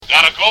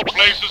go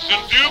places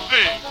and do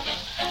things.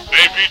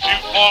 Maybe to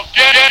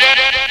forget.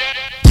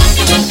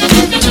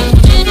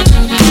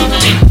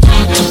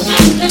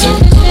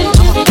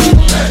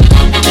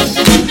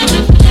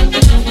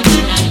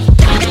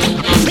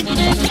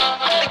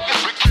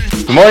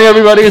 Good morning,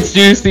 everybody. It's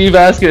Juicy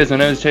Baskets. My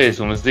name is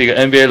Chase. 我们是一个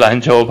NBA 篮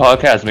球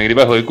podcast， 每个礼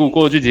拜回顾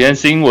过去几天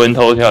新闻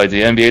头条以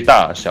及 NBA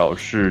大小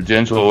事。今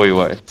天除了我以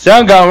外，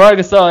香港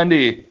Rocket Star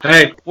Andy，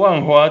 嘿，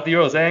万华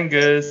D-Rose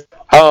Angus，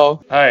 Hello，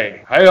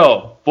 嗨，还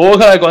有伯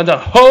克莱馆长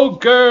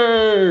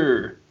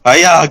Hoger。哎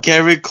呀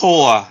 ，Gary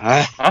Cole 啊，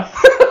哎啊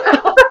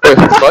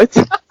 ，What？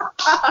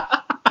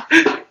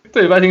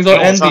 这礼拜听说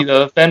Andy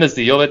的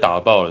Fantasy 又被打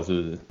爆了，是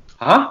不是？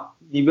啊？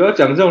你不要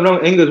讲这种让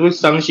Angus 会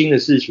伤心的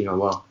事情，好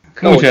不好？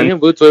那我今天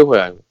不是追回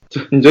来吗？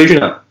你追去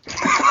哪？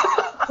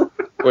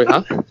喂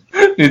啊！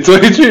你追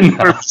去哪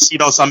？2-7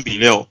到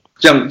3-6，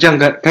这样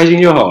开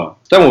心就好了。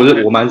但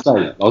我蛮晒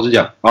的，老实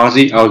讲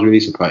 ，Honestly, I was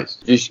really surprised.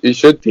 You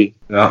should be。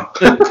然后，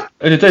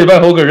而且这礼拜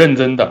Hoger 认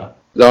真打，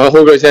然后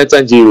Hoger 现在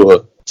战绩如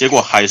何？结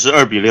果还是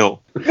2-6，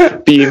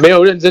比没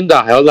有认真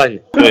打还要烂。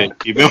对，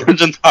比没有认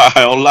真打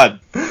还要烂。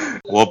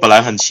我本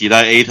来很期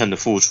待 Ayton 的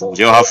复出，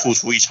结果他复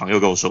出一场又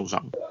给我受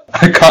伤。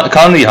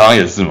康利好像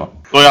也是嘛。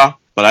对啊，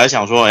本来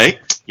想说，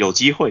有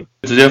机会，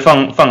直接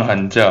放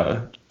寒假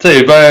了。这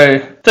礼拜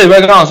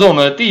刚好是我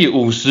们的第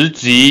50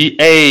集，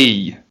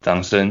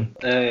掌声！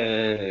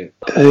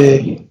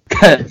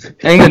看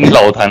那个你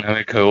老痰还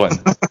没咳完，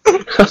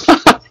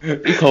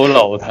一口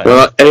老痰。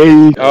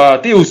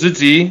第50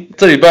集，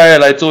这礼拜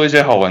来做一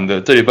些好玩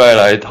的。这礼拜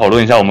来讨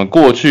论一下我们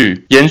过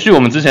去延续我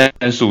们之前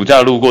暑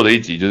假录过的一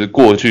集，就是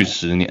过去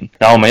10年。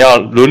然后我们要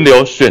轮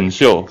流选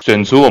秀，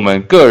选出我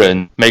们个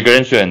人，每个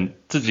人选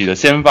自己的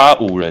先发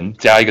5人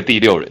加一个第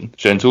6人，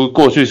选出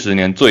过去10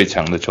年最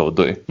强的球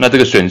队。那这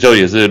个选秀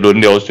也是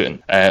轮流选，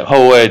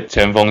后卫、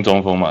前锋、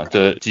中锋嘛，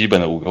这基本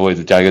的5个位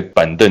置加一个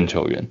板凳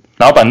球员。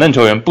然后板凳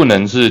球员不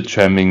能是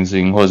全明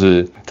星或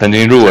是曾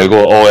经入围过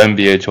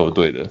All-NBA 球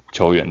队的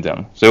球员这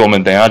样。所以我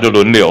们等一下就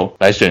轮流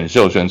来选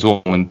秀，选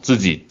出我们自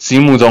己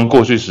心目中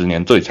过去10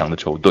年最强的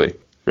球队。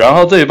然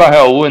后这礼拜还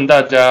有问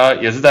大家，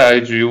也是在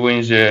IG 问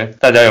一些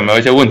大家有没有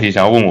一些问题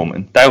想要问我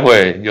们，待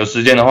会有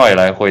时间的话也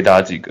来回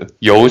答几个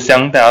邮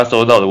箱大家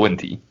收到的问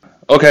题。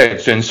OK，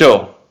 选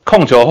秀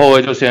控球后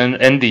卫就先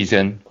Andy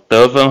先，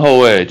得分后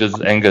卫就是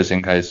Angus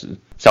先开始，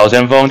小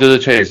前锋就是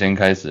Chase 先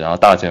开始，然后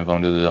大前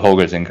锋就是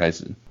Hoger 先开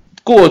始。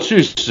过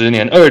去10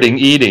年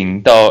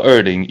，2010到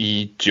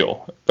2019、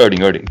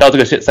2020到这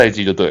个赛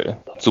季就对了，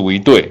组一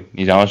队，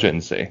你想要选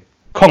谁？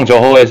控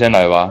球后卫先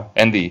来吧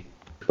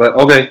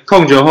 ，Andy。OK，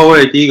 控球后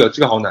卫第一个，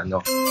这个好难哦。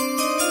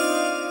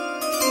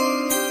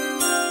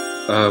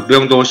不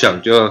用多想，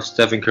就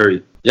Stephen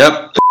Curry。Yep，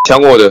 抢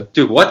我的。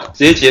就 What？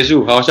 直接结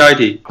束。好，下一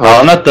题。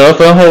好，那得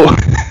分后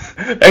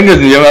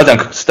，Angus 你有没有讲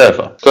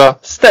Steph 啊？对啊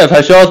 ，Steph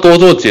还需要多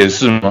做解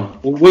释吗？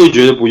我也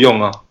觉得不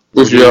用啊。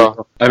不需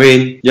要。I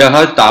mean，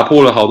 他打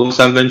破了好多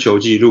3分球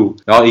纪录，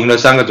然后赢了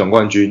3个总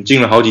冠军，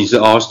进了好几次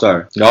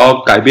All-Star， 然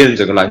后改变了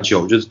整个篮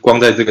球，就是光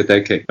在这个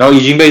decade， 然后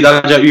已经被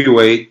大家誉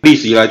为历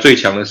史以来最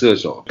强的射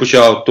手，不需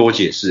要多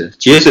解释，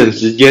节省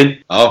时间。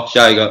好，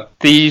下一个，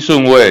第1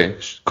顺位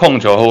控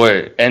球后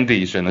卫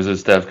Andy 选的是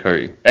Steph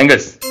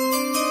Curry，Angus。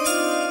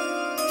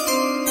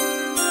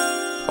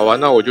好吧，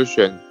那我就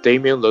选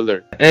Damian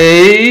Lillard。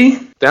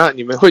等一下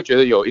你们会觉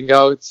得有应该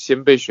要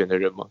先被选的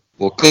人吗？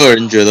我个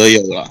人觉得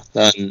有啦，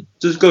但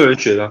这是个人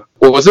选的。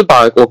我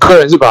个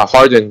人是把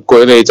Harden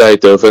归类在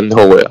得分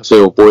后卫啊，所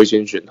以我不会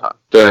先选他。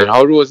对，然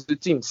后如果是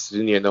近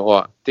10年的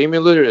话 ，Damian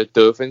Lillard 的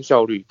得分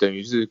效率等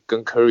于是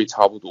跟 Curry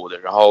差不多的，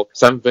然后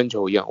3分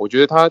球一样。我觉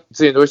得他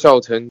之前都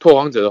笑称拓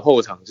荒者的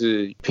后场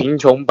是贫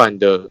穷版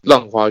的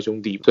浪花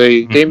兄弟，所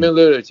以 Damian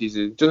Lillard 其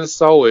实就是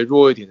稍微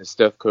弱一点的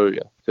Steph Curry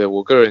啊。对，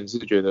我个人是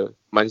觉得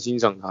蛮欣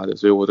赏他的，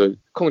所以我的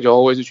控球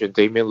后卫是选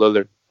Damian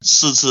Lillard。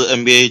4次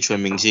NBA 全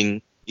明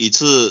星，1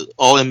次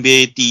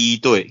All-NBA 第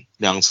1队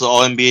，2次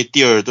All-NBA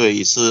第2队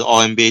，1次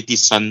All-NBA 第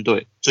3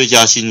队，最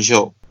佳新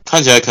秀。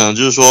看起来可能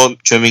就是说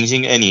全明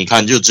星，你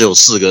看就只有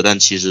4个，但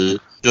其实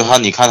就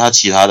你看他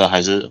其他的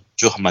还是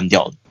就很蛮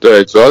屌的。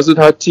对，主要是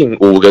他近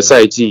5个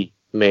赛季，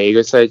每一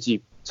个赛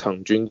季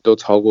场均都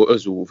超过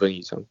25分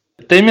以上。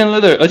Damian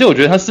Lillard， 而且我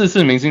觉得他4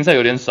次明星赛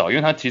有点少，因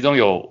为他其中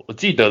我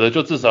记得的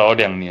就至少有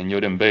2年有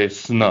点被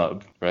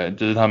snub，right？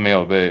 就是他没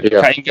有被，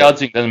他应该要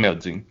进，但是没有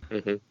进。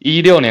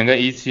16年跟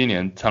17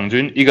年场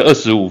均一个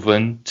25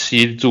分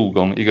7助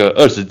攻，一个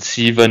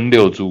27分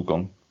6助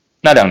攻，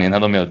那2年他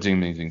都没有进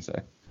明星赛。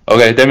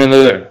OK，Damian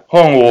Lillard，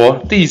 换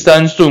我第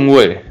3顺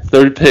位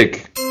 ，third pick，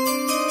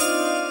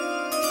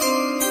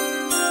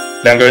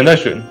 2个人在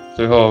选，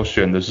最后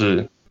选的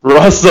是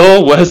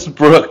Russell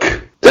Westbrook。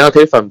等一下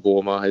可以反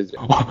驳吗？还是怎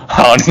样？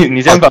好，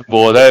你先反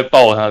驳，我再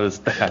报他的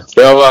stats。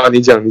不要，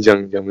你讲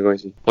没关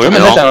系。我原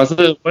本在讲的是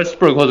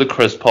Westbrook 或者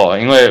Chris Paul，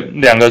 因为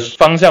两个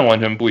方向完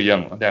全不一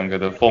样嘛，两个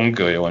的风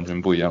格也完全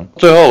不一样。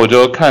最后我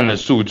就看了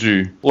数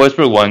据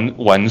 ，Westbrook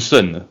完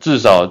胜了，至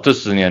少这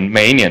10年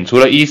每一年，除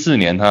了14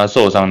年他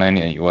受伤那一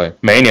年以外，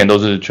每一年都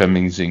是全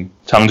明星，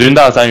场均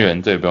大3元，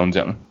这也不用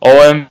讲。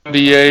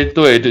ONBA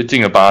队就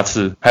进了8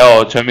次，还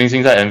有全明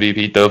星赛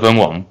MVP、得分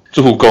王、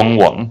助攻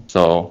王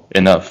 ，So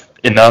enough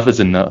is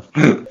enough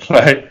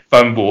来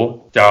反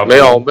驳加没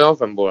有，我没有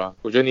反驳啦。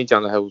我觉得你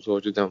讲的还不错，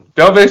就这样。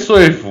不要被说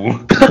服。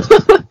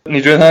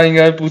你觉得他应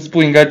该不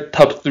应该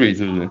top 3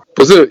是不是？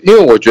不是，因为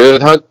我觉得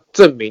他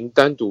证明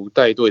单独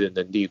带队的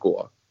能力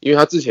过啊。因为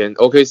他之前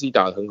OKC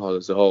打得很好的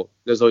时候，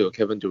那时候有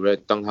Kevin Durant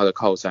当他的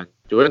靠山。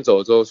Durant 走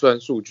了之后，虽然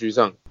数据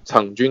上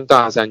场均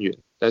大3元，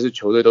但是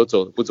球队都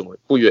走得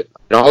不远。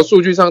然后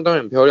数据上当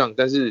然很漂亮，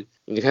但是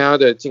你看他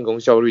的进攻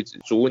效率值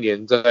逐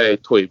年在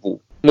退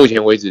步。目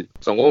前为止，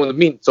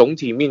总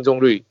体命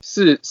中率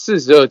是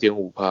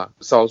 42.5%，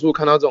 少数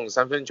看到这种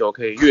3分球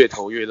可以越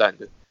投越烂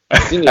的。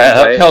今年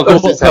才跳过。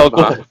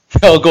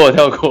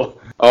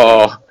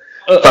哦。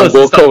反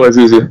驳扣了是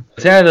不是？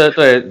现在的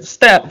对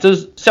stat 就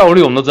是效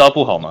率我们都知道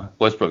不好嘛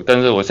Westbrook，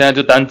 但是我现在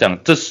就单讲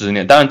这10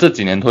年，当然这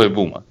几年退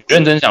步嘛。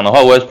认真想的话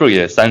 ，Westbrook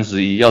也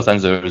31要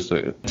32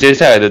岁了，接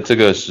下来的这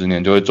个10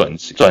年就会转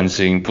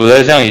型，不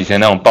再像以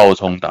前那种爆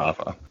冲打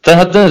法。但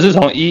他真的是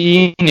从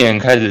11年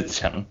开始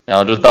强，然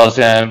后就到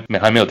现在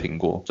还没有停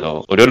过，所以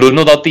我觉得沦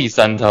落到第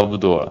3差不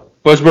多了。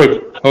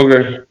Westbrook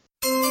OK。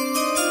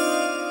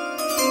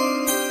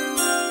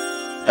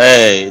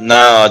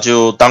那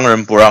就当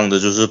仁不让的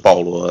就是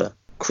保罗了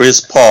 ，Chris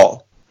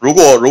Paul。如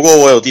果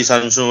我有第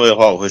3顺位的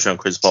话，我会选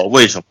Chris Paul。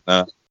为什么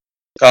呢？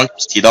刚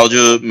提到就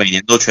是每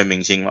年都全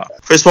明星嘛。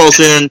Chris Paul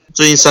虽然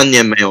最近3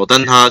年没有，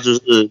但他就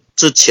是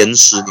这前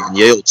10年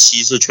也有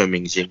7次全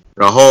明星，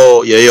然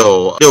后也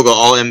有6个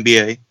All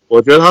NBA。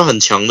我觉得他很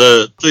强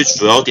的最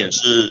主要点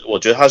是，我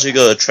觉得他是一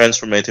个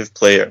transformative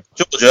player。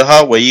就我觉得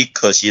他唯一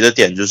可惜的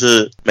点就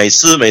是每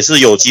次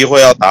有机会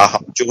要打好，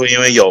就会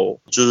因为有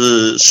就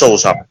是受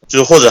伤，就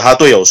是或者他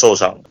队友受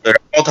伤，然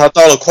后他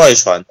到了快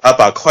船，他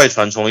把快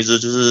船从一支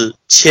就是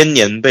1000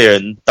年被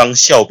人当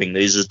笑柄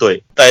的一支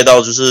队，带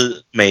到就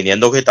是每年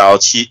都可以打到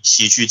西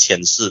区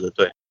前4的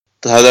队。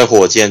他在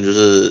火箭就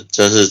是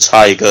真是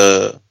差一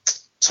个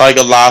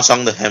拉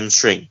伤的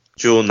hamstring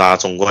就拿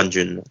总冠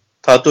军了。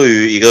他对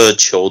于一个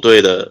球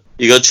队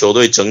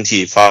整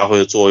体发挥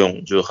的作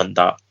用就很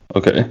大。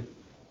OK，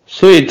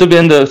 所以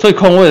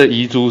控卫的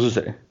遗珠是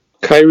谁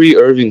 ？Kyrie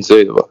Irving 之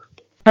类的吧。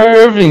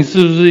Kyrie Irving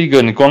是不是一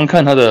个你光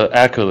看他的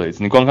accolades，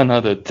 你光看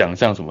他的奖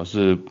项什么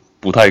是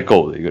不太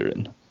够的一个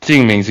人？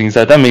进明星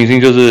赛，但明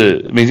星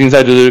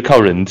赛就是靠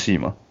人气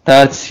嘛，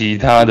但他其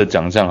他的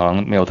奖项好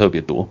像没有特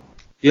别多。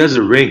He has a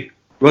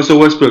ring。Russell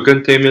Westbrook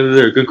跟 Damian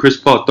Lillard 跟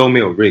Chris Paul 都没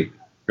有 ring。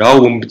然后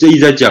我们这一直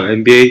在讲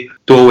NBA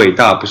多伟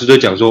大，不是在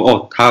讲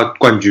说他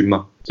冠军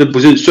吗？这不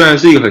是虽然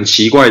是一个很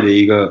奇怪的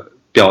一个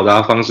表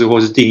达方式或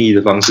是定义的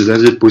方式，但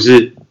是不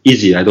是一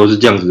直以来都是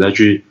这样子在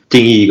去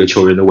定义一个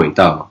球员的伟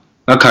大嘛？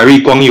那凯瑞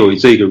光有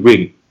这个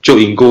ring 就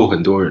赢过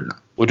很多人了。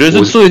我觉得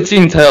是最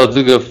近才有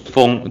这个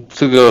风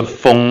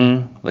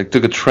like 这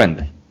个 trend。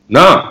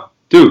那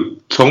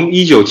从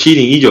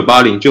1970、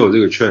1980就有这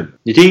个 trend。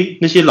你听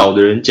那些老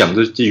的人讲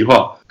这句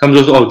话，他们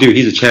都说dude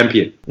he's a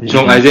champion。你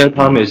从 Isaiah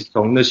Thomas，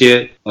 从那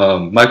些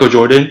Michael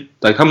Jordan，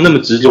 他们那么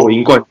执着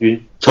赢冠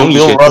军，从以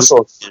前 Bill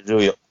Russell 其实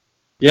就有。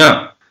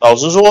Yeah， 老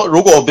实说，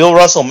如果 Bill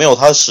Russell 没有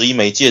他11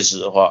枚戒指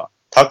的话，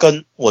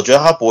我觉得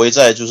他不会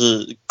在就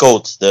是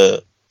GOAT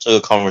的这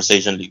个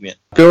conversation 里面。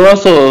Bill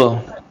Russell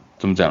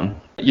怎么讲？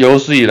有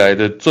史以来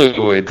的最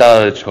伟大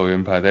的球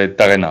员排在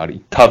大概哪里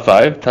 ？Top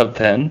 5、Top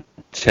 10、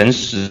前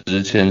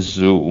10、前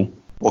15。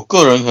我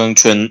个人可能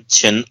前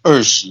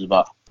20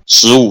吧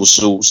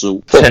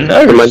，15。前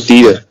20蛮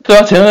低的。对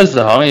啊，前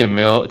20好像也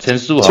没有，前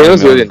15好像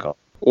没有很高。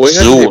我应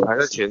该是排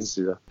在前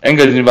10的。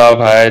Angus 已经把他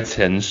排在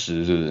前10，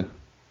是不是？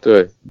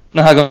对。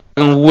那他跟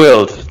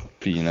Wilt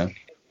比呢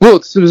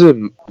 ？Wilt 是不是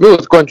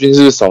Wilt 冠军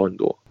是不是少很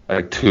多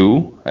 ？Like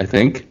 2, I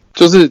think。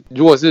就是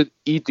如果是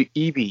1比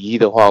1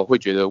的话，我会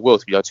觉得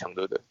Wilt 比较强，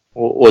对不对？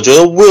我觉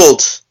得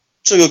Wilt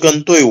这个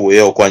跟队伍也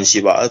有关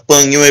系吧，不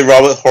能因为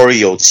Robert Horry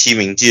有7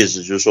名戒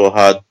指，就说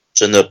他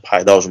真的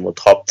排到什么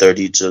Top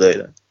 30之类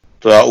的。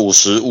对啊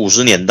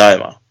，50年代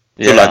嘛，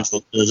就篮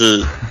球真的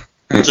是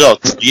至少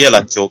职业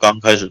篮球刚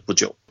开始不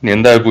久，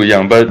年代不一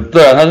样。But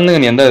对啊，他是那个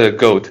年代的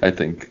GOAT, I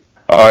think.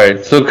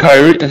 Alright, so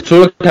Kyrie 除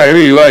了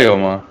Kyrie以外有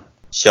吗？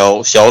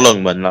小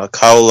冷门啦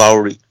 ，Kyle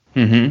Lowry。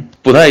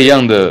不太一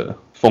样的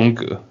风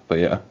格，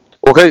对呀。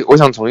我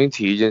想重新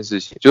提一件事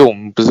情，就是我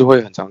们不是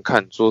会很常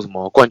看说什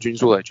么冠军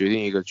数来决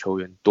定一个球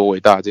员多伟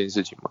大这件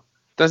事情吗？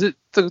但是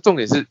这个重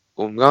点是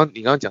你刚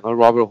刚讲到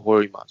Robert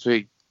Horry 嘛，所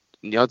以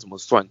你要怎么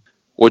算？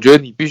我觉得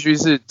你必须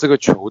是这个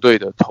球队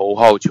的头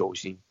号球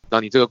星，那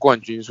你这个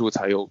冠军数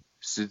才有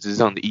实质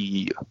上的意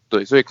义啊。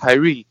对，所以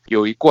Kyrie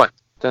有1冠，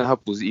但他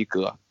不是1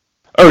哥啊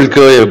，2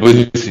哥也不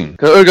行，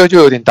可是2哥就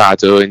有点打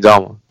折，你知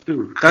道吗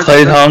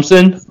？Klay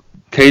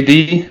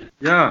Thompson、KD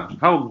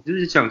还有我们就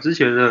是讲之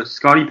前的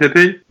Scottie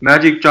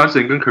Pippen、Magic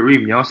Johnson 跟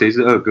Kareem， 你要谁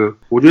是二哥？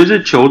我觉得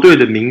是球队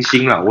的明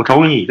星啦，我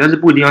同意你，但是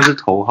不一定要是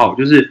头号，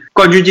就是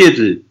冠军戒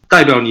指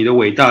代表你的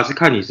伟大，是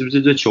看你是不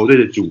是这球队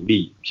的主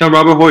力。像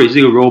Robert Horry 是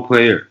一个 role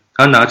player，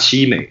 他拿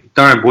7枚，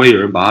当然不会有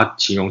人把他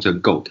形容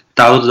成 GOAT，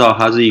 大家都知道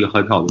他是一个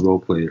很好的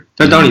role player。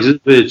但当你是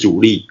队的主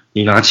力，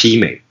你拿7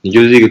枚，你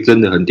就是一个真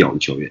的很屌的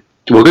球员。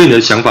我跟你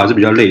的想法是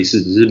比较类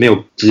似，只是没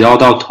有只要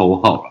到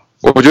头号啦。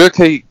我觉得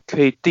可以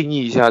定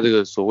义一下这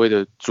个所谓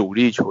的主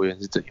力球员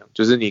是怎样，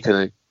就是你可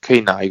能可以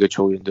拿一个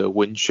球员的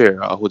win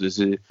share 啊，或者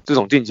是这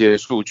种进阶的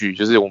数据，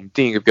就是我们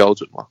定一个标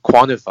准嘛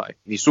 ，quantify，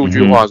 你数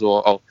据化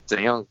说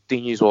怎样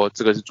定义说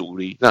这个是主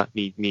力，那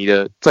你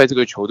的在这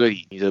个球队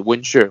里你的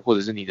win share 或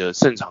者是你的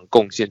胜场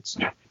贡献值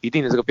一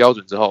定的这个标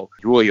准之后，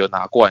如果有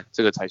拿冠，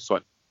这个才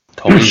算。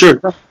是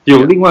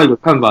有另外一个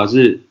看法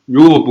是，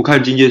如果不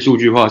看进阶数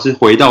据的话，是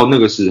回到那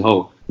个时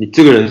候，你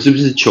这个人是不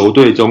是球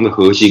队中的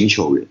核心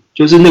球员？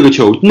就是那个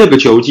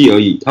球季而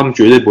已，他们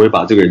绝对不会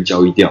把这个人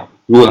交易掉。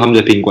如果他们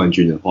在拼冠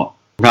军的话，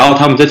然后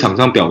他们在场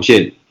上表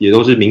现也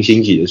都是明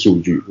星级的数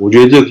据，我觉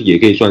得这也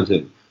可以算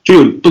成，就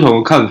有不同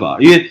的看法。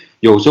因为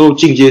有时候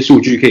进阶数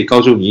据可以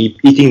告诉你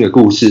一定的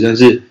故事，但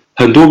是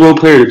很多 role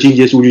player 的进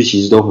阶数据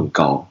其实都很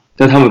高，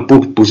但他们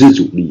不是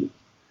主力。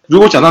如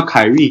果讲到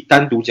凯瑞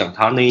单独讲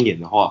他那一年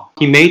的话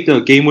 ，he made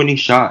the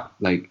game-winning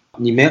shot，like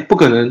你不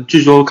可能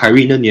去说凯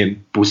瑞那年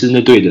不是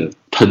那队的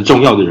很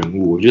重要的人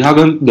物。我觉得他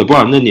跟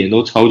LeBron 那年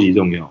都超级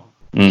重要。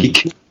He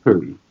killed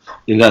Curry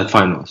in that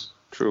finals.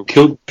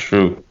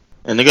 True.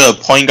 那个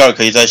point guard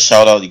可以再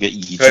shout out一个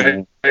遗珠，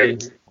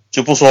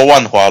就不说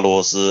万华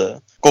罗斯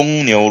了，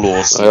公牛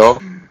罗斯。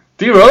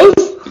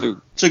D-Rose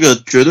这个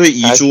绝对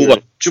遗珠吧，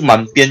就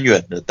蛮边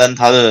缘的，但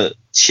他的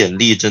潜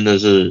力真的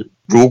是，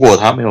如果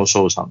他没有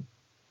受伤。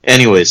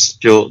Anyways，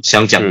 就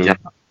想讲一下。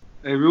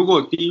如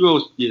果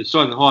D-Rose 也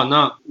算的话，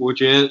那我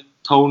觉得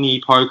Tony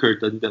Parker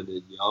等等的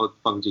也要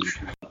放进去。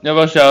要不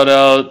要 shout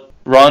out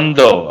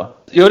Rondo 啊？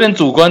有点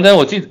主观，但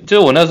我记得，就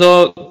是我那时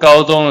候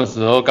高中的时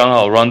候，刚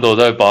好 Rondo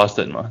在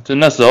Boston 嘛，就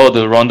那时候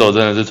的 Rondo 真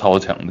的是超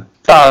强的，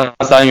大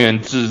三元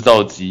制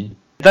造机。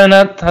但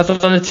他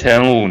算是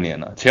前5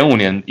年啊，前5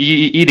年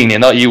10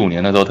年到15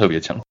年那时候特别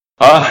强。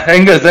好啊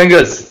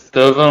 ，Angus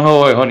得分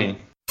后卫换你。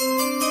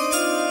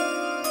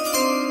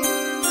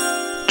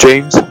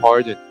James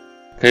Harden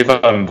可以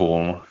反驳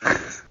吗？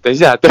等一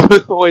下，得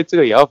分后卫这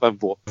个也要反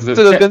驳，这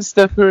个跟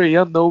Steph Curry 一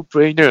样 no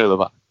brainer 了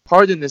吧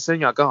 ？Harden 的生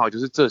涯刚好就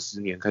是这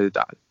10年开始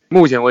打的，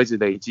目前为止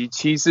累积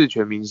7次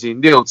全明星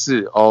，6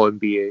次 All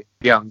NBA，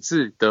 2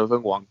次得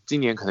分王，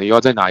今年可能又要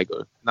再拿一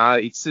个，拿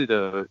了1次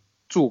的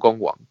助攻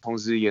王，同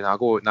时也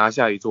拿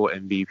下一座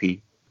MVP。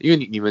因为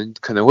你们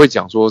可能会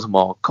讲说什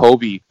么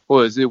Kobe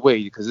或者是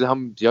Wade， 可是他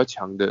们比较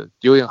强的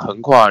有点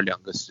横跨了2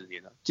个10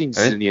年了。近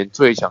10年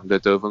最强的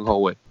得分后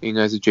卫应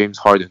该是 James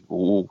Harden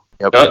 55。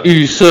不要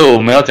预设我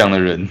们要讲的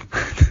人。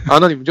好，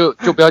那你们就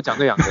不要讲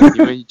这2个人，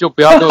你们就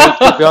不要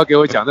给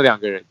我讲这2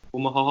个人。我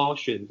们好好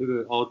选这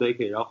个 All Day，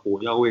 可以让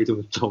火药味这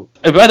么重。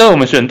不要等我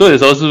们选队的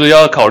时候，是不是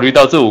要考虑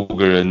到这5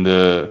个人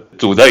的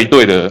组在一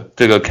队的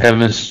这个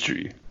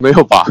chemistry？ 没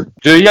有吧？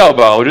觉得要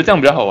吧？我觉得这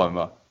样比较好玩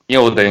吧。因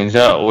为我等一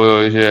下我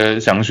有一些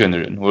想选的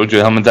人，我就觉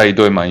得他们在一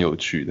队蛮有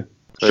趣的。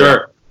是，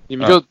你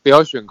们就不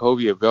要选 Kobe，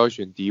 也不要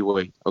选低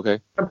位 ，OK？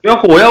 不要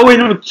火药味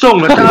那么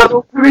重了，大家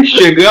都会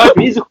选个要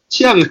一直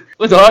呛。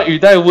为什么要语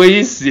带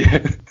威胁？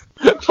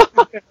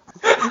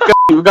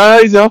你们刚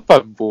刚一直要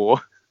反驳，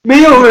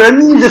没有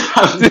人一直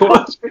反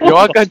驳。有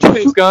啊，刚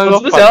刚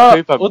说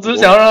我只是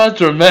想要让他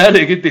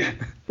dramatic 一点。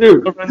对，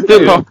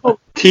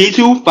提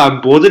出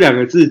反驳这2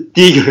个字，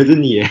第一个是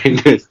你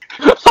Angus。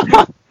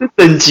这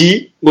等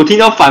级，我听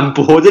到反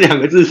驳这2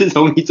个字是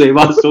从你嘴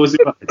巴说出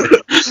来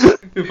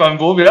的。反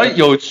驳比较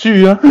有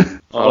趣啊。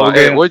好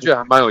 ，OK， 我也觉得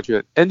还蛮有趣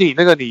的。Andy，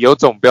 那个你有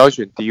种不要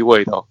选低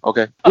位的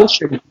 ，OK？ 我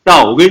选不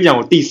到，我跟你讲，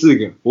我第4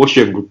个我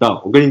选不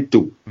到，我跟你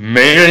赌，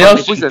没人要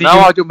选。不选的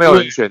话就没有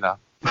人选啊。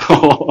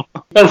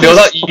那留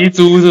到遗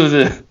珠是不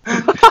是？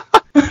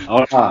好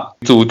啦，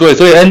组队，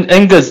所以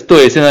Angus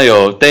队现在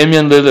有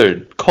Damian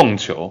Lillard 控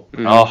球，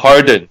然后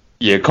Harden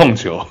也控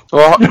球。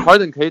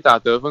Harden 可以打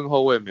得分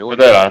后卫，没问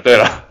题。对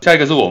了，下一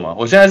个是我嘛？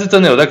我现在是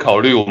真的有在考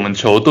虑我们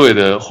球队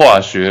的化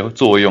学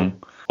作用。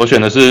我选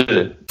的是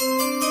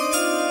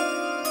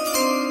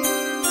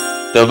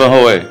得分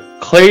后卫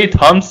Klay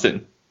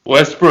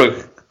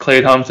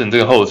Thompson、Westbrook、Klay Thompson 这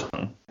个后场。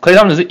Klay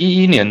Thompson 是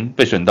11年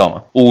被选到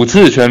嘛，5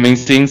次全明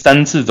星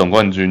，3次总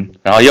冠军，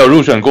然后也有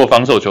入选过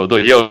防守球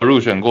队，也有入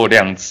选过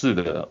2次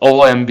的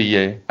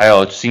All-NBA， 还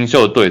有新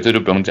秀队，这就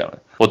不用讲了。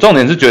我重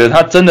点是觉得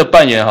他真的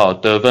扮演好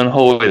得分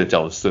后卫的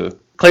角色。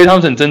Klay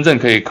Thompson 真正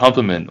可以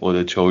complement 我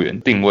的球员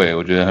定位，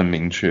我觉得很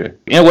明确。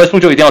因为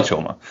Westbrook 就一定要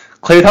球嘛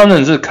 ，Klay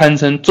Thompson 是堪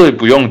称最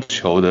不用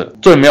球的、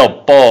最没有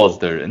balls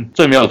的人、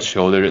最没有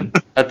球的人。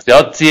他只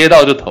要接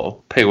到就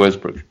投，配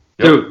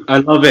Westbrook。Dude, I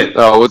love it.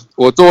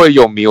 我作为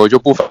泳迷，我就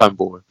不反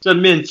驳了，正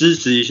面支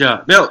持一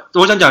下。没有，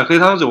我想讲Klay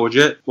Thompson，我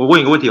觉得我问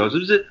一个问题哦，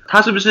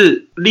他是不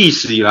是历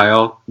史以来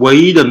唯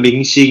一的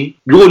明星？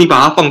如果你把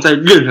他放在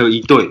任何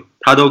一队，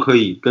他都可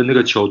以跟那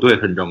个球队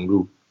很融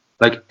入。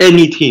like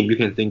any team you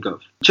can think of。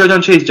就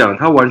像 Chase 讲，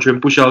他完全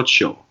不需要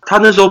球，他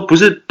那时候不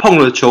是碰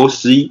了球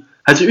11，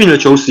还是运了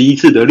球11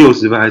次得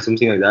60分，还是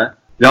something like that。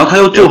然后他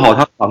又做好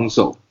他防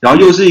守，然后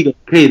又是一个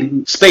可以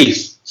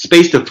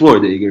space the floor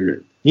的一个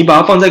人。你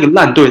把他放在一个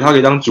烂队，他可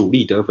以当主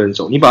力得分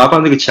手；你把他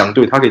放在一个强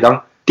队，他可以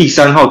当第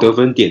3号得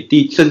分点，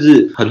甚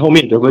至很后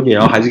面得分点，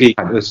然后还是可以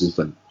砍20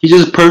分。He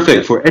just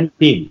perfect for any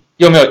team。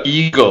又没有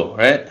ego，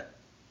 right？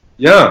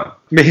 Yeah，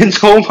 每天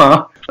抽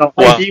嘛，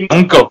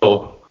玩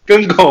狗，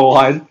跟狗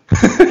玩。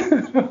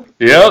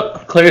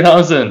Yep，Klay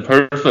Thompson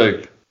perfect。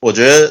我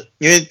觉得，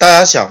因为大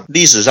家想，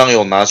历史上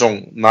有哪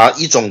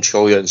一种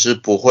球员是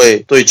不会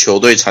对球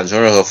队产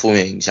生任何负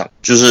面影响，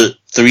就是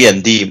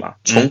 3&D 嘛，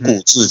从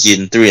古至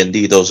今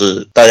 3&D 都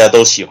是大家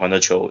都喜欢的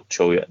球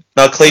员。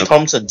那 Klay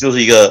Thompson 就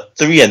是一个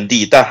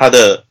 3&D， 但他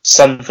的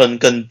3分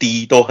跟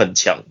D 都很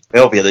强，没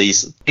有别的意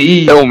思。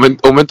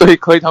我们对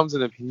Klay Thompson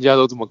的评价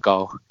都这么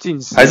高，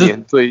近10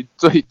年最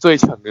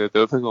强的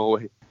得分后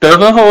卫。得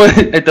分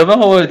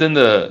后卫真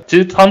的，其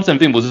实 Thompson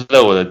并不是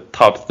在我的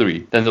top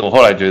 3，但是我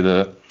后来觉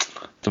得。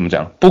怎么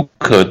讲？不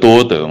可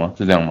多得吗？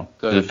是这样吗？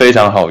对，就是非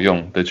常好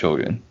用的球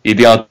员，一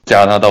定要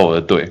加他到我的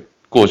队。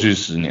过去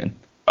10年，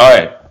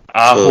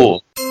阿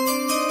霍，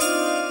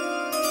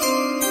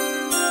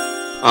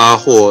阿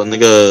霍那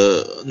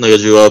个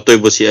就要对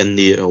不起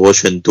Andy 了，我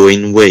选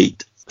Dwayne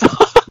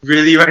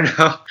Wade。Really right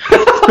now？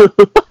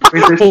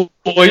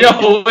 火药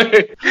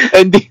味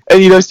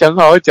 ，Andy 都想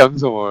好要讲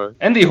什么了。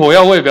Andy 火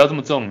药味不要这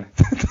么重。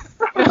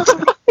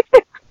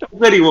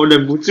这里我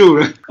忍不住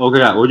了。OK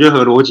啦，我觉得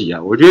合逻辑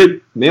啊。我觉得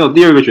没有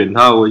第2个选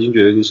他，我已经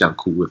觉得就想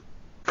哭了。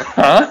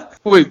啊？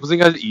会不是应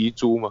该是遗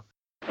珠吗？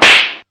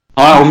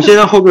好啦，我们现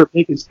在后面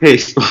make his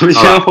case。我们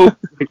现在后面，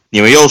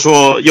你们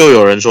又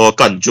有人说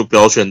干就不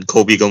要选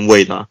Kobe 跟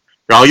Wade 啊，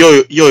然后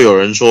又有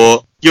人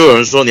说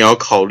你要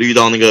考虑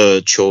到那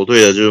个球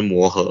队的就是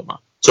磨合嘛，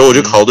所以我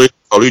就考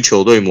虑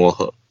球队磨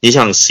合。你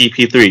想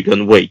CP3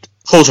 跟 Wade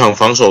后场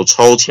防守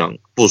超强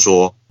不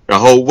说。然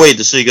后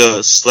Wade 是一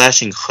个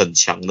slashing 很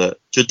强的，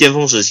就巅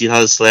峰时期他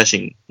的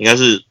slashing 应该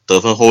是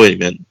得分后卫里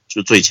面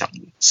就最强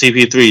的。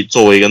CP3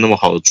 作为一个那么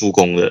好的助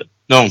攻的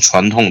那种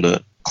传统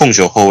的控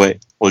球后卫，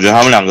我觉得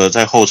他们两个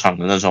在后场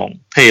的那种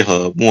配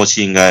合默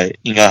契应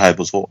该还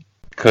不错。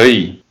可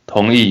以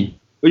同意。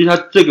而且他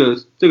这个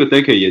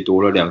decade 也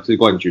夺了2次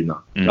冠军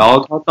啊。然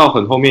后他到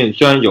很后面，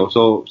虽然有时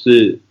候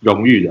是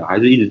荣誉的，还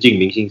是一直进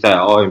明星赛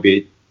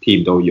All-NBA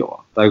team 都有啊。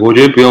我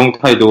觉得不用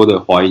太多的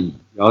怀疑。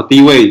然后第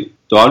一位。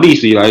主要历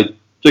史以来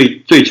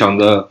最强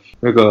的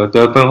那个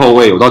得分后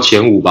卫有到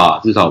前5吧，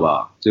至少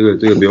吧，这个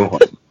不用怀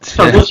疑。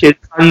上都前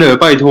3了，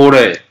拜托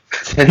嘞，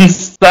前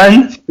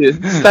三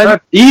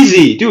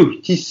 ，easy dude,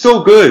 he's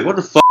so good, what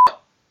the fuck？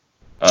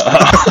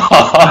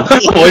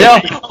 火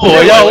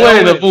药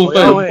味的部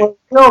分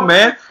 ，No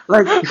man，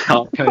 like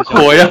好，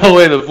火药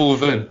味的部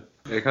分，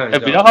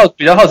比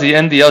较好奇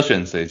Andy 要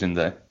选谁？现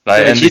在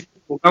来 Andy，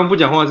 我刚不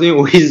讲话是因为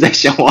我一直在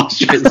想我要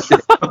选谁。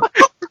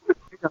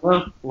想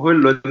到我会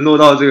沦落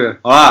到这个，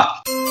好吧？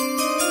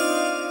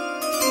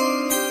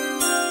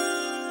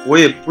我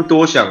也不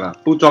多想了，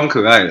不装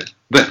可爱了，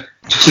不是，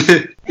就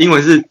是英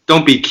文是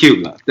Don't be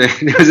cute 啦，对，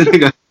就是那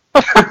个，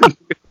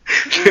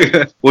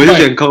我就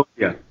选 Kobe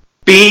啊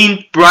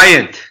 ，Bean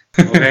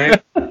Bryant，OK，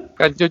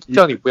 干就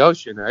叫你不要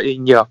选了，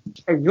硬要。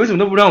你为什么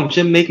都不让我们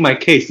先 make my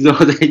case 之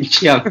后再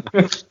讲？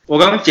我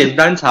刚刚简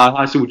单查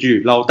他数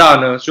据，老大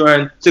呢，虽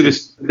然这个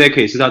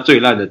decade 是他最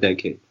烂的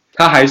decade。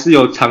他还是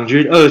有场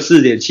均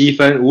 24.7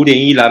 分、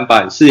5.1 篮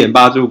板、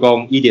4.8 助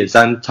攻、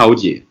1.3 抄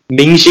截，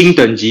明星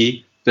等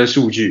级的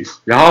数据。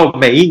然后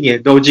每一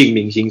年都进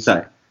明星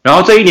赛。然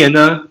后这一年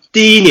呢，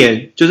第一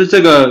年就是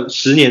这个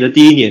10年的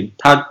第一年，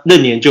他那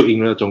年就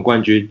赢了总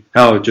冠军，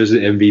还有就是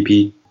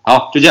MVP。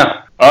好，就这样。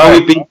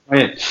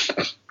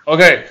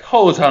OK，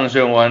 后场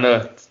选完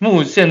了，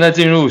现在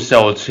进入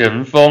小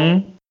前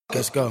锋。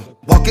Let's go.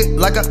 Walk it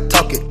like I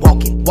talk it.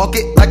 Walk it. Walk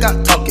it like I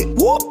talk it.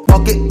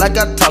 Walk it like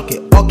I talk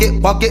it. Walk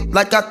it. Walk it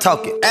like I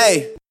talk it.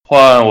 Hey.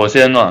 换我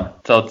先嘛，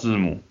照字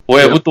母，我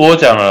也不多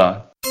讲了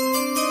啦。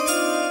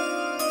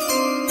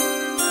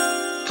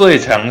最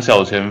强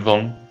小前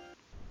锋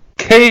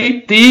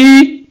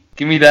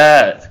KD，Give me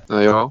that。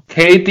哎呦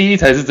 ，KD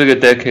才是这个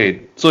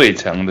decade 最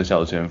强的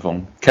小前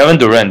锋。Kevin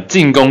Durant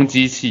进攻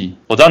机器，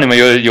我知道你们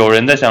有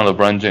人在想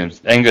LeBron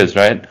James、Angus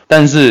right，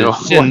 但是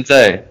现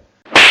在。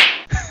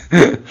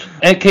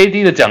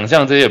KD 的奖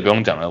项这些也不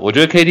用讲了，我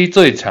觉得 KD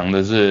最强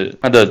的是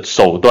他的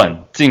手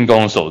段，进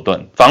攻手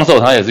段，防守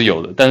他也是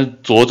有的，但是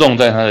着重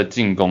在他的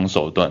进攻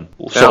手段，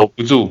守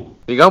不住。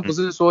你刚刚不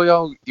是说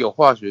要有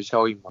化学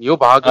效应吗？你又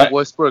把他跟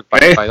Westbrook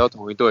摆到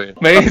同一队，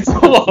没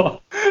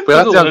错，不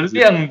要这样子。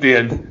我的亮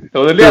点，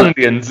我的亮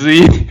点之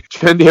一。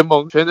全联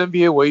盟、全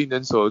NBA 唯一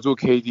能守得住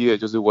KD 的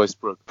就是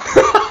Westbrook。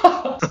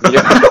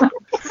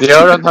你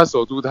要让他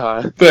守住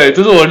他。对，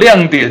这是我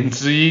亮点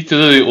之一，就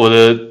是我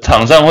的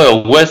场上会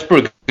有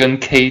Westbrook 跟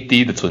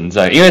KD 的存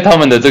在，因为他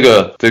们的这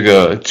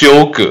个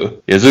纠葛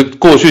也是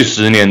过去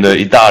10年的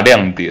一大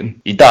亮点、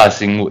一大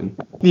新闻。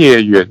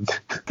孽缘。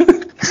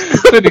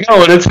所以你看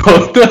我的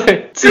球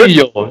队既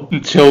有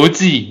球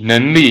技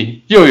能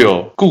力，又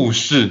有故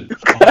事。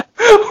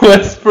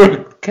Westbrook、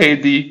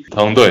KD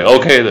同队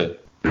OK 的。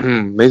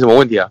没什么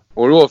问题啊。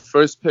我如果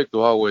first pick 的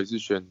话，我也是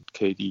选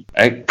KD。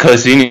可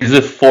惜你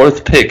是 fourth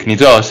pick， 你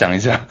最好想一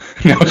下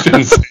你要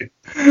选谁。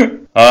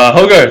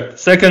Hoger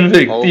second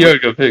pick， 第二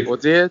个 pick。我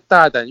直接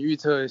大胆预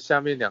测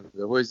下面两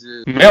个会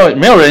是没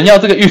有人要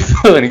这个预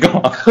测，你干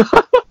嘛？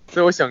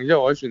所以我想一下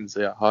我要选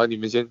谁啊？好，你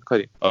们先快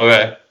点。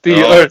OK， 第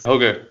二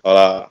Hoger。好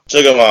啦，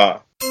这个嘛。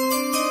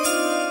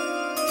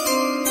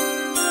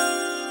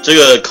这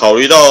个考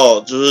虑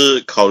到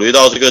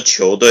这个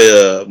球队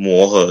的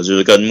磨合，就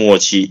是跟默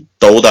契，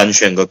斗胆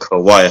选个可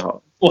外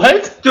好。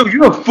What? Dude,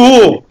 you're a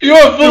fool. You're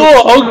a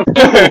fool, Hoger.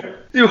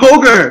 Dude,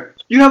 Hoger,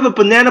 you have a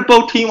banana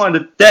boat team on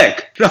the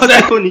deck. 然后再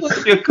说你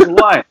选可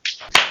外。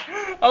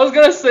I was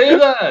gonna say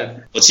that.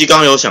 我刚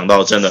刚有想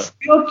到，真的。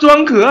不要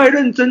装可爱，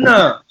认真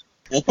啊！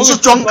我不是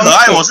装可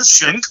爱，我是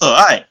选可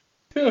爱。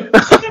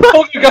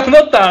Hoger 刚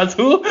刚打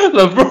出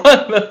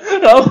LeBron 了，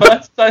然后把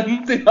它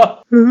删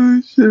掉。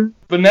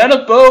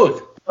Banana boat。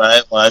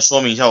我来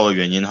说明一下我的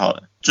原因好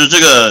了，就这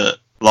个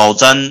老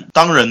詹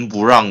当仁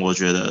不让，我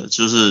觉得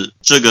就是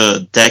这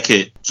个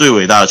decade 最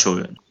伟大的球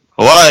员。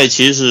可外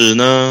其实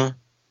呢，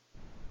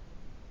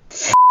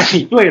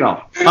你对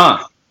了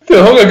啊，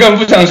对 Hoger 更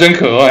不想选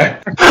可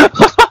外。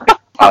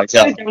打一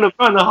下，讲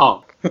LeBron的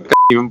好。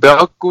你们不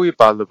要故意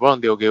把 LeBron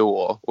留给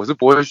我，我是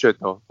不会选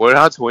的，我会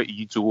让他成为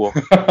遗珠哦。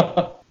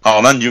好，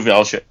那你就不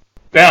要选。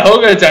等一下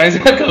Hoger 讲一下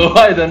可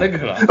外的那个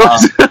啦。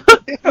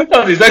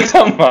到底在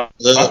干嘛？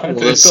我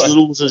的思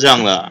路是这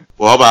样的，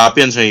我要把它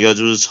变成一个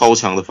就是超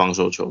强的防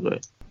守球队。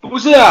不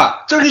是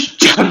啊，这里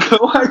讲可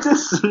外这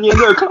10年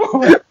的可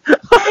外，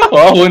我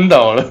要昏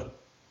倒了。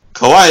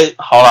可外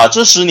好啦，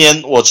这10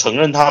年我承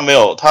认他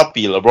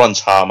比 LeBron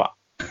差嘛。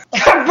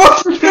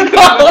不知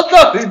道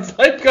到底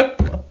在干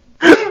嘛？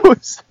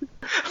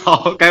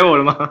好，该我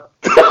了吗？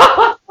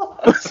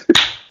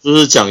就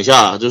是讲一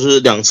下，就是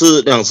两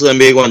次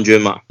NBA 冠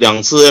军嘛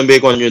，2次 NBA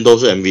冠军都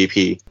是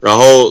MVP， 然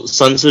后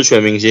3次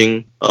全明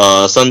星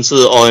，3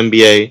次 All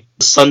NBA，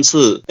 3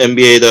次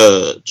NBA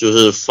的就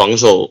是防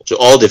守就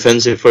All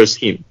Defensive First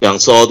Team， 2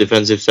次 All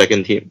Defensive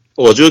Second Team。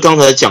我就是刚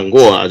才讲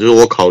过啊，就是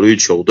我考虑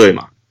球队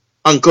嘛，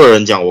按个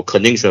人讲我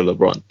肯定选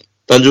LeBron，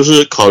 但就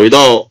是考虑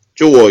到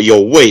就我有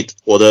weight，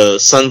 我的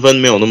3分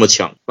没有那么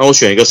强，那我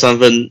选一个3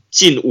分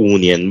近5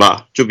年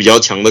吧，就比较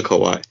强的可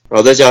外，然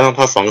后再加上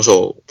他防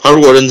守，他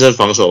如果认真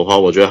防守的话，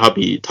我觉得他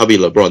比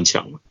LeBron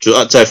强，就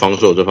是在防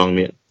守这方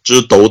面，就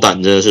是斗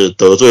胆真的是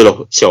得罪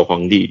了小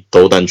皇帝，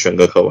斗胆选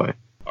个可外。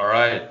All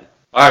right,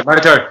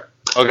 my turn.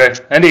 OK,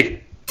 Andy.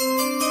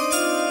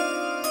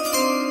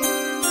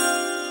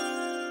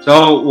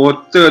 So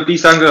我这个第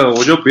3个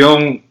我就不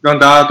用让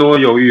大家多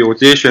犹豫，我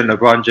直接选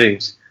LeBron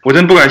James。我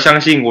真不敢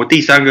相信，我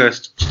第3个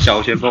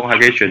小前锋还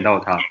可以选到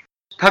他。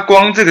他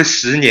光这个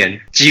10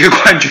年几个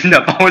冠军的，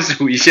帮我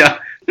数一下。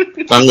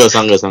三个。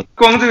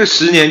光这个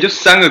10年就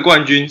3个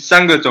冠军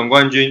，3个总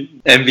冠军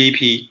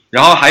MVP，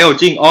 然后还有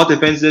进 All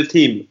Defensive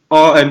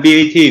Team、All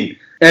NBA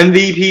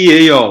Team、MVP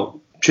也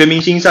有，全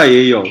明星赛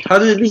也有。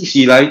他是历史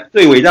以来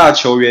最伟大的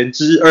球员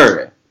之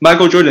2。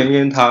Michael Jordan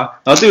跟他，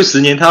然后这个10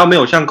年他没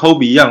有像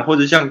Kobe 一样，或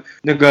者像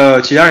那个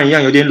其他人一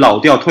样有点老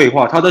掉退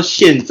化，他到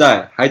现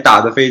在还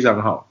打得非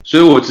常好，所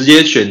以我直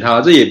接选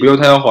他，这也不用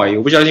太多怀疑。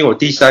我不相信我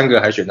第3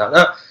个还选他。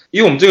那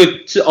因为我们这个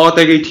是 All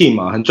Decade Team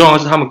嘛，很重要的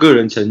是他们个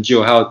人成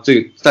就，还有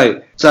这个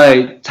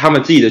在他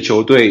们自己的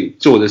球队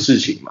做的事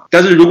情嘛。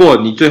但是如果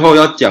你最后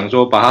要讲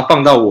说把它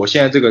放到我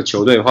现在这个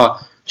球队的话，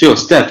就有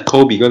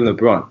Steph、Kobe 跟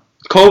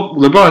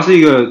LeBron。LeBron 是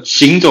一个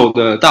行走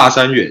的大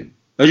三元，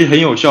而且很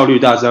有效率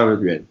大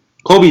三元。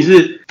Kobe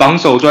是防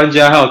守专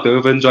家，还有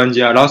得分专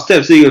家，然后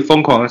Steph 是一个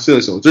疯狂的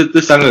射手，这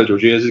3个我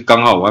觉得是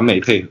刚好完美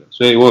配合，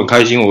所以我很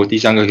开心，我第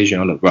3个可以选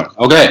到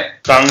LeBron。OK，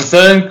 掌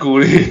声鼓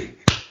励。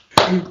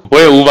我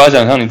也无法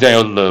想象你竟然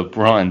有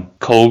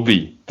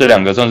LeBron、Kobe 这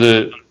2个算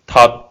是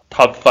top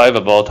 5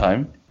 of all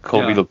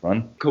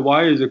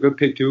time。Kobe、LeBron。Kawhi is a good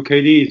pick too.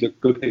 KD is a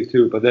good pick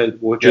too. But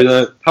我觉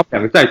得他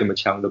们2个再怎么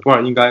强的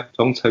，LeBron 应该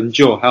从成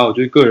就还有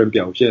就是个人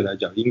表现来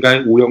讲，应该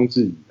毋庸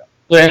置疑的。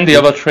对 ，Andy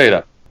要不要 trade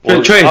啊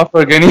？trade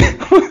offer 给你。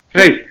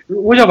对，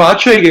我想把他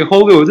trade 给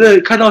Hoger， 我真的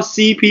看到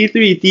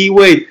CP3 低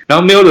位，然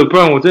后没有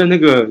LeBron， 我真的那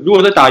个，如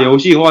果在打游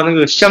戏的话，那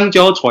个香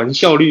蕉船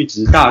效率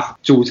值大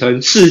组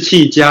成士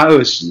气加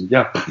20这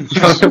样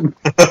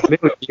没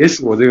有解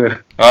锁这个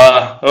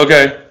啊。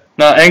OK，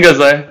 那 Angus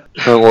呢？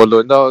我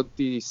轮到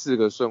第4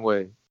个顺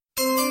位，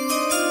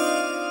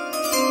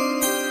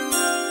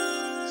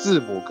字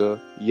母哥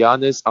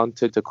Giannis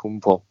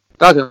Antetokounmpo。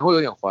大家可能会有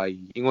点怀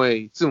疑，因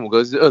为字母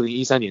哥是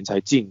2013年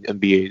才进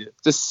NBA 的，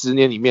这10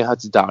年里面他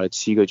只打了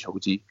7个球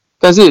季。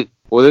但是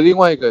我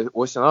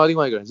想到另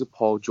外一个人是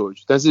Paul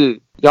George， 但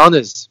是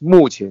Giannis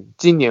目前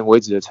今年为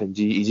止的成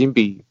绩已经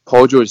比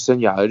Paul George 生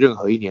涯的任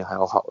何一年还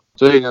要好，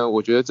所以呢，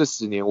我觉得这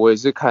10年我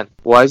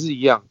还是一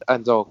样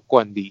按照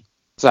惯例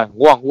展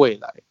望未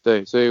来。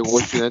对，所以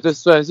我选的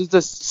虽然是这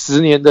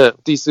10年的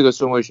第4个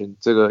顺位选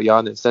这个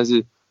Giannis， 但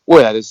是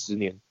未来的10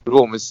年，如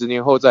果我们10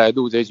年后再来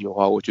录这一集的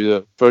话，我觉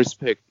得 first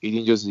pick 一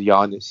定就是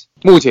Giannis。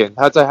目前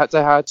他在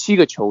他7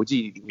个球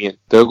季里面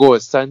得过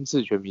3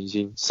次全明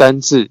星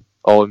，3次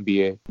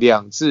All-NBA，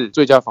 2次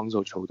最佳防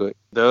守球队，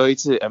得了1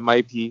次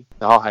MIP，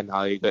 然后还拿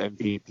了一个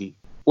MVP。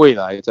未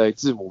来在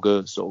字母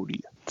哥的手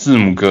里。字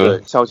母哥，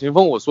对，小前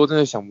锋，我说真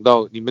的想不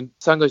到，你们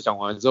3个讲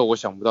完之后，我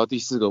想不到第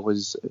4个会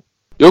是谁。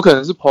有可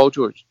能是 Paul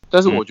George，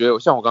 但是我觉得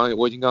像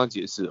我已经刚刚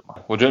解释了嘛。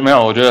我觉得没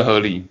有，我觉得合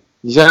理。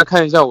你现在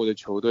看一下我的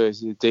球队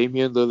是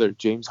Damian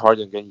Lillard、James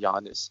Harden 跟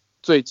Giannis，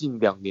 最近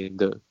2年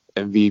的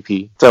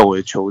MVP， 在我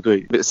的球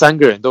队3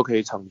个人都可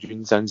以场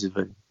均30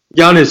分。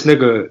Giannis 那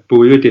个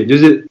补一个点，就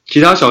是其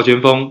他小前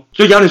锋，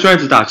就 Giannis 虽然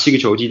只打7个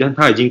球季，但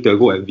他已经得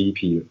过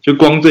MVP 了。就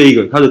光这一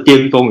个，他的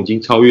巅峰已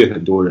经超越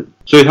很多人，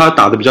所以他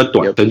打得比较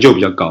短，成就比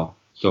较高。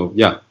So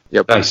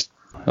nice.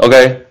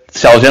 OK，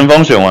 小前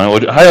锋选完，我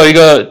觉得还有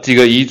几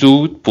个遗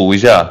珠补一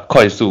下，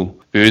快速，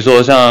比如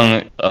说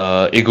像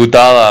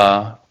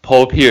Iguodala、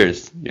Paul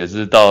Pierce 也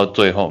是到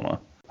最后嘛，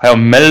还有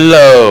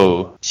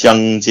Melo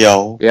香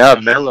蕉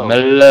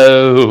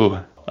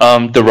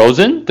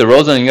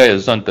 ，DeRozan 应该也是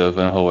算得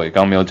分后卫，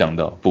刚没有讲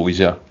到，补一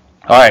下。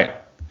Alright，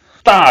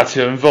 大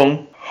前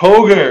锋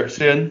Hoger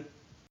先。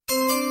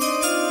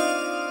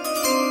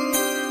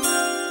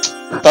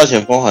大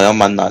前锋好像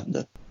蛮难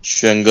的，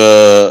选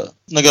个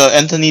那个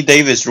Anthony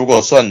Davis， 如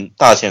果算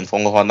大前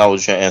锋的话，那我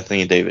就选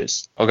Anthony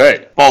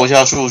Davis。OK， 报一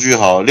下数据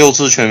好，6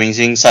次全明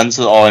星，3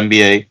次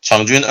All-NBA，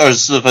 场均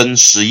24分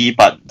11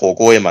板，火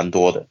锅也蛮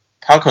多的。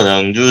他可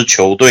能就是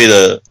球队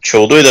的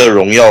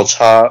荣耀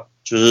差，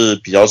就是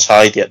比较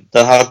差一点，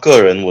但他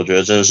个人我觉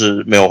得真的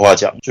是没有话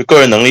讲，就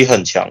个人能力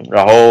很强，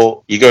然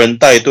后一个人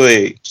带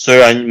队虽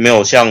然没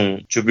有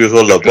像就比如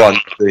说 LeBron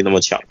队那么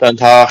强，但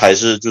他还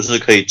是就是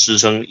可以支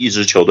撑一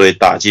支球队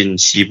打进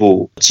西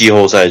部季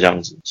后赛这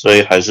样子，所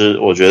以还是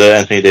我觉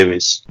得 Anthony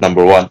Davis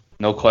number one。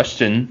 No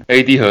question，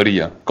 AD 合理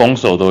啊，攻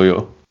守都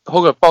有。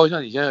Hoger 报一下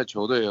你现在的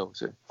球队有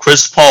谁？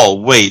 Chris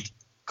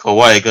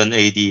Paul、Wade、Kawhi 跟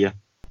AD 啊。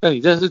那你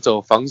真的是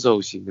走防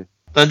守型的，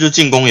但就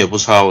进攻也不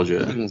差，我觉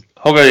得。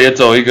Hoger 也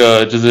走一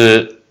个就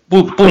是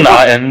不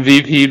拿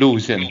MVP 路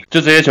线，就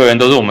这些球员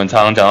都是我们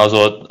常常讲到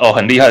说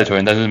很厉害的球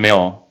员，但是没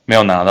有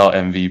拿到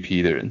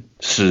MVP 的人，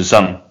史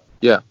上。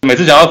Yeah， 每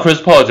次讲到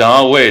Chris Paul， 讲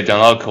到 Wade， 讲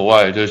到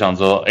Kawhi， 就想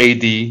说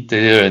AD 这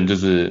些人就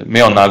是没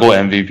有拿过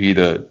MVP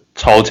的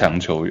超强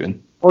球员。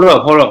Hold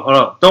up,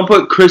 don't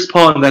put Chris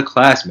Paul in that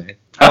class, man.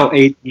 还有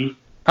AD,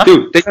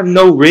 dude, they have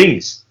no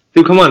rings.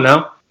 Dude, come on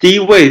now. 第一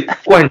位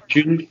冠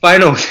军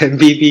Finals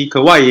MVP，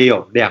 Kawhi 也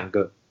有2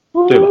个，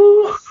对吧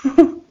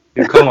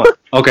？Come on,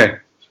 OK，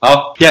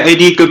 好 ，Yeah,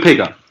 AD good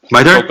pick 啊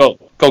 ，My turn.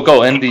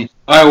 Go, Andy。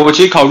哎，我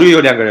其实考虑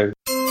有2个人，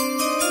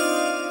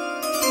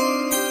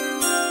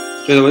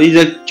就是我一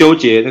直在纠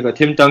结那个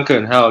Tim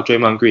Duncan 还有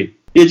Draymond Green，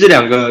 因为这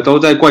2个都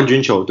在冠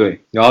军球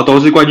队，然后都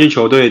是冠军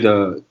球队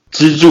的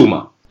支柱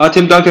嘛。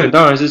Tim Duncan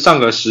当然是上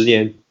个10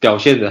年表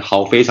现的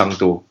好非常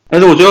多，但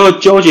是我最后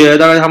纠结了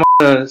大概他妈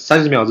的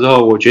30秒之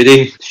后，我决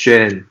定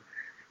选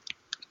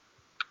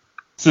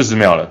40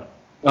秒了。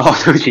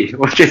对不起，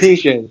我决定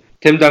选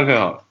Tim Duncan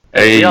好了。不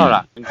要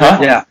啦。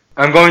Yeah,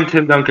 I'm going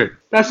Tim Duncan。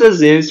那40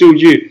年数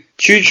据，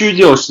区只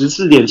有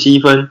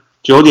 14.7 分，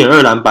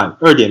 9.2 篮板，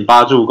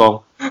 2.8 助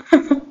攻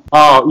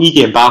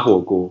，1.8 火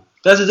锅。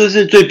但是这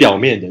是最表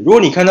面的，如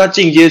果你看他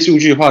进阶数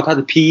据的话，他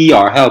的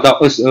PER 还有到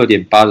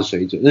 22.8 的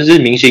水准，这是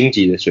明星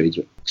级的水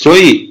准。所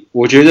以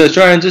我觉得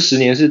虽然这10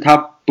年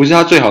不是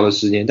他最好的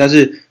10年，但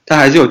是他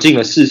还是有进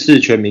了4次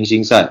全明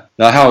星赛，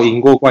然后还有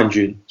赢过冠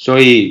军，所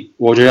以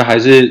我觉得还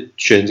是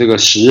选这个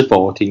石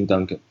佛Tim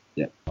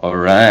Duncan。All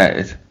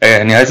right，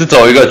 你还是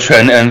走一个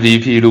全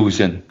MVP 路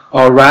线。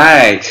All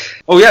right.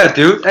 Oh yeah,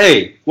 dude.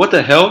 Hey, what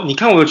the hell? 你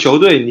看我的球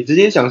队，你直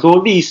接想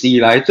说历史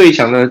以来最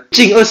强的，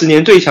近20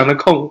年最强的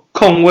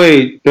控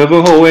卫、得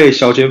分后卫、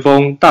小前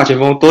锋、大前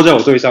锋都在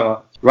我队上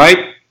啊 ，right?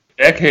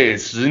 Decade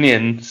 10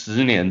年，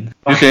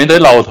你选一堆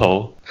老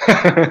头。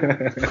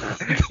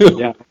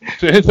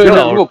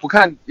如果不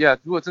看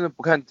如果真的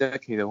不看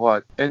Decade 的话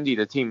 ，Andy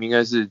的 team 应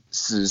该是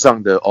史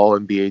上的 All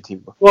NBA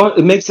team 吧？Well,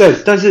 it makes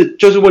sense， 但是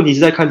就是问题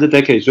是在看这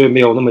Decade， 所以没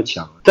有那么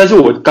强。但是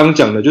我刚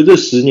讲的，就这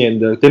10年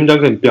的 Tim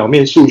Duncan 表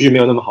面数据没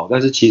有那么好，但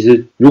是其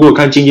实如果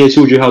看进阶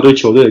数据，还有对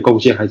球队的贡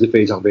献还是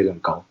非常非常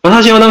高。然后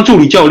他现在要当助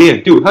理教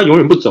练 ，dude， 他永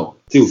远不走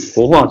 ，dude，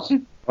 活化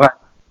石。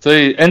所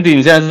以 Andy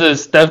你现在是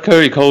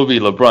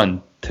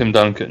Steph、Curry、Kobe、LeBron、Tim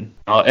Duncan，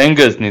 然后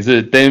Angus 你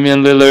是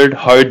Damian Lillard、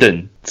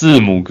Harden。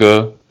字母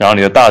哥，然后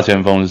你的大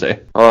前锋是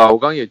谁？我刚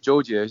刚也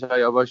纠结了一下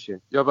要不要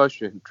选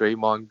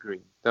Draymond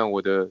Green， 但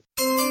我的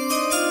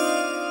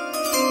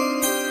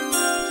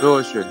最后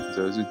选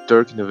择是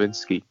Dirk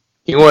Nowitzki，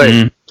 因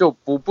为就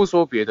不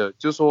说别的，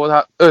就说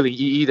他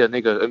2011的那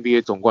个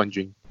NBA 总冠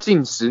军，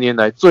近10年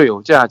来最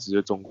有价值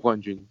的总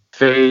冠军，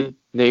非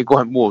哪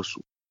冠莫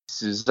属。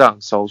史上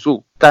少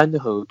数单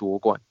核夺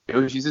冠，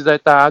尤其是在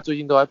大家最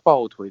近都在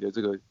抱腿的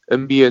这个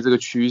NBA 这个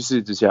趋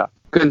势之下，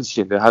更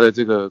显得他的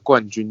这个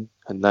冠军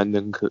很难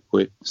能可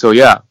贵。So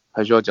yeah，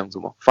 还需要讲什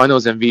么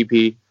 ？Finals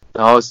MVP，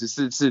 然后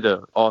14次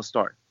的 All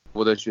Star，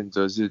我的选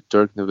择是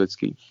Dirk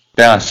Nowitzki。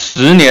等一下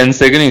，10年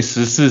谁跟你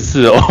14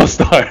次 All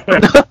Star？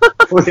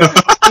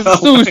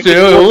 数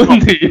学有问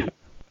题。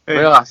没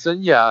有啦，生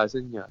涯。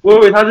我以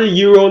为他是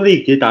Euro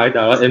League 也打一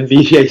打，然后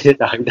NBA 也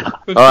打一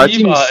打。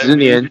近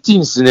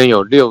10年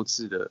有6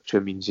次的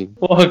全明星。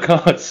我靠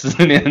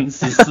，10年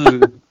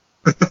14。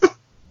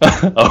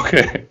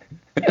OK。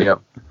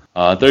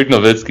Dirk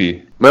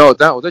Nowitzki 没有，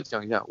等一下我再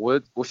讲一下，我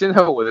现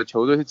在我的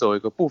球队是走一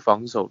个不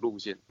防守路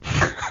线，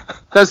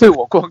但是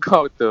我光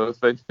靠得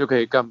分就可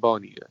以干爆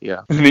你了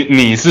呀！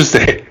 你是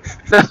谁？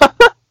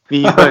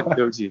你们，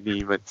对不起，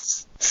你们。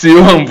希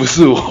望不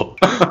是我。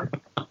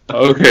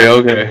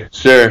OK，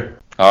 sure，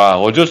 好啊，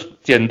我就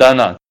简单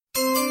啦。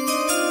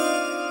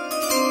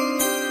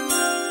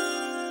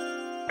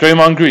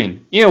Draymond Green，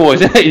 因为我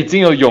现在已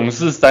经有勇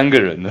士3个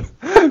人了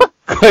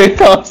，Klay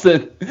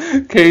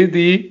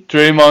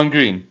Thompson、KD、Draymond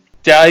Green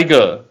加一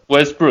个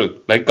Westbrook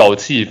来搞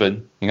气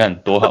氛，你看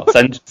多好，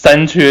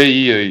三缺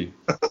一而已。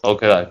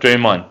OK 啦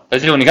 ，Draymond， 而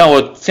且你看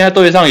我现在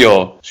队上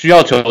有需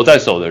要球在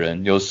手的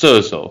人，有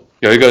射手，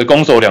有一个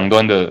攻守两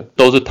端的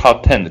都是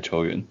Top 10的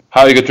球员，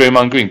还有一个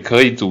Draymond Green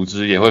可以组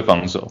织也会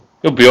防守，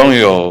又不用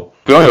有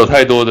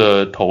太多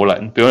的投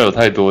篮，不用有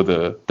太多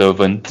的得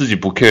分，自己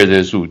不 care 这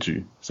些数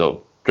据。So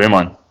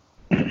Draymond，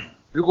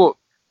 如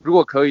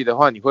果可以的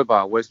话，你会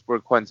把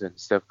Westbrook 换成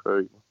Steph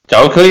Curry 吗？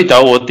假如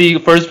我第一个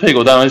first pick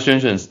我当然会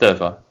选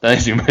Steph 啊，但已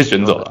经被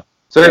选走了。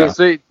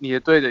所以你的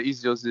队的意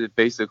思就是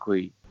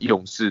basically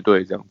勇士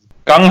队这样子，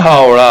刚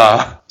好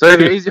啦。所以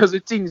你的意思就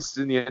是近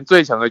10年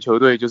最强的球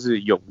队就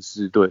是勇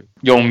士队，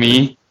勇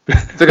迷。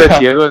这个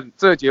结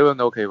论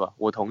OK 吧？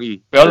我同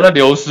意。不要再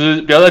流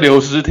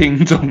失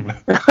听众了。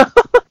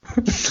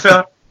对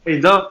啊，你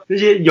知道这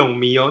些勇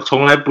迷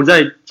从来不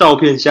在照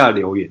片下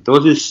留言，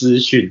都是私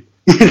讯，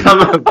因为他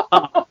们很怕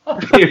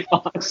被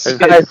发现，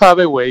很害怕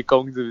被围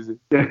攻，是不是？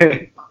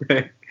对。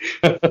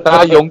大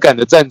家勇敢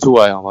的站出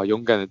来好吗？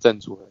勇敢的站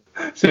出来。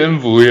先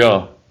不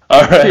要。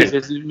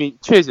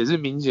确实是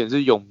明显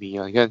是勇迷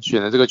啊！你看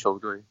选了这个球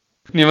队，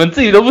你们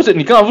自己都不选，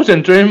你干嘛不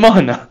选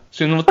Draymond 啊？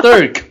选什么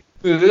Dirk？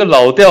 这个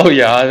老掉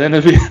牙在那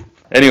边。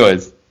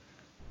Anyways，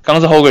 刚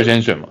是 Hoger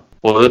先选嘛？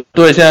我的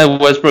队现在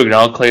Westbrook， 然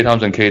后 Klay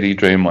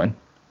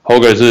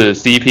Thompson、KD、Draymond。Hoger 是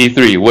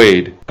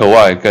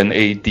CP3、Wade、Kawhi 跟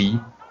AD，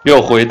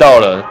 又回到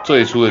了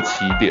最初的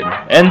起点。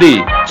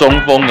Andy，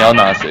 中锋你要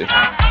拿谁？